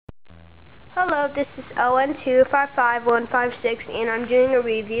Hello, this is LN255156 and I'm doing a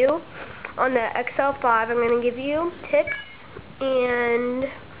review on the XL-5. I'm going to give you tips and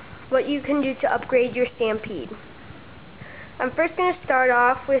what you can do to upgrade your Stampede. I'm first going to start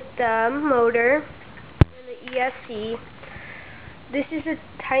off with the motor and the ESC. This is a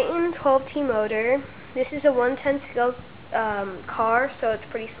Titan 12T motor. This is a 110 scale car, so it's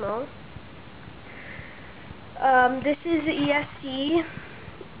pretty small. This is the ESC.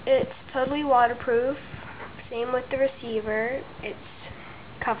 It's totally waterproof. Same with the receiver. It's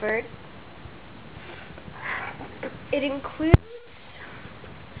covered. It includes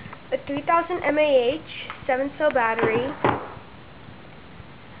a 3000 mAh 7-cell battery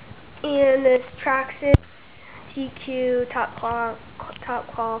and this Traxxas TQ top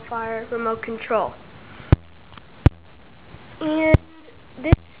qualifier remote control. And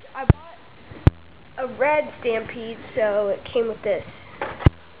this, I bought a red Stampede, so it came with this.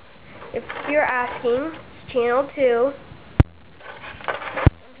 If you're asking, it's channel 2.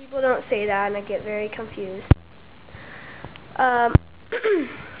 Some people don't say that and I get very confused. I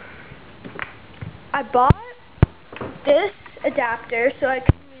bought this adapter so I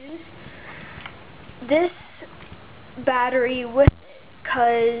can use this battery with it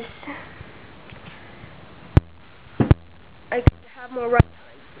because I can have more run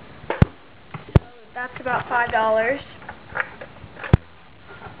time. So that's about $5.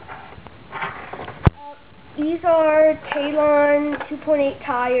 These are Talon 2.8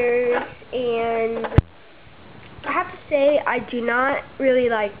 tires, and I have to say I do not really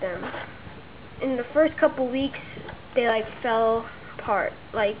like them. In the first couple weeks, they fell apart.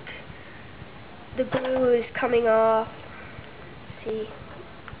 The glue is coming off. See,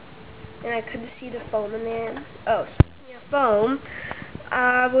 and I couldn't see the foam in there. Oh, speaking of foam,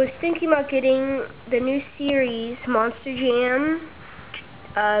 I was thinking about getting the new series Monster Jam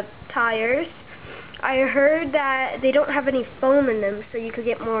tires. I heard that they don't have any foam in them, so you could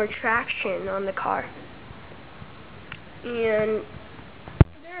get more traction on the car. And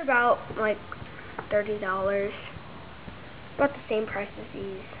they're about $30. About the same price as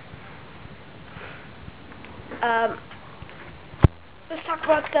these. Let's talk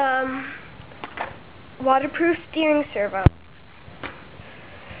about the waterproof steering servo.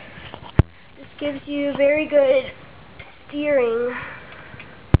 This gives you very good steering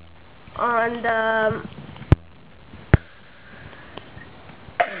on the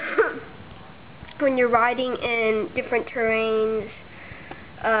when you're riding in different terrains.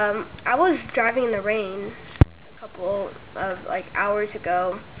 I was driving in the rain a couple of hours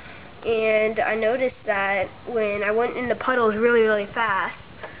ago, and I noticed that when I went in the puddles really fast,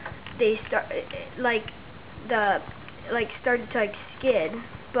 they started started to skid.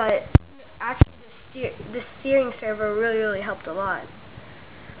 But actually, the steering servo really helped a lot.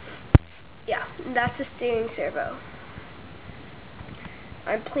 Yeah, that's the steering servo.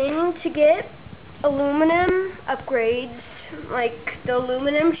 I'm planning to get aluminum upgrades, like the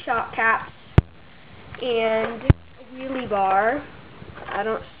aluminum shock caps and a wheelie bar. I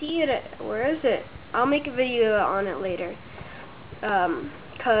don't see it. Where is it? I'll make a video on it later,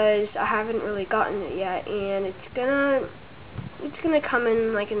 because I haven't really gotten it yet, and it's gonna come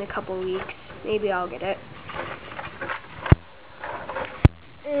in in a couple weeks. Maybe I'll get it.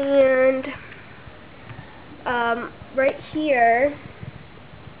 And right here,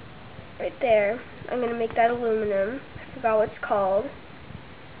 right there, I'm going to make that aluminum. I forgot what it's called.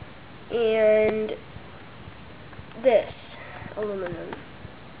 And this aluminum.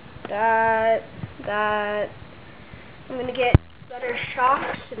 That. I'm going to get better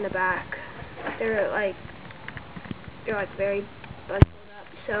shocks in the back. They're very bundled up,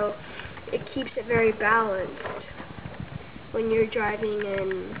 so it keeps it very balanced when you're driving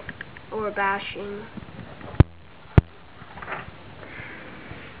in or bashing.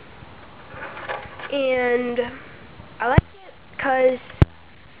 And I like it because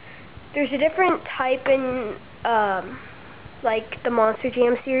there's a different type in the Monster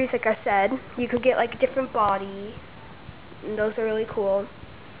Jam series. Like I said, you could get a different body, and those are really cool.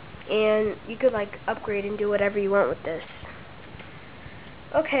 And you could upgrade and do whatever you want with this.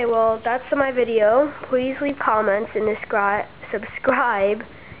 Okay, well, that's my video. Please leave comments and subscribe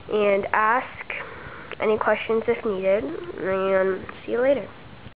and ask any questions if needed. And see you later.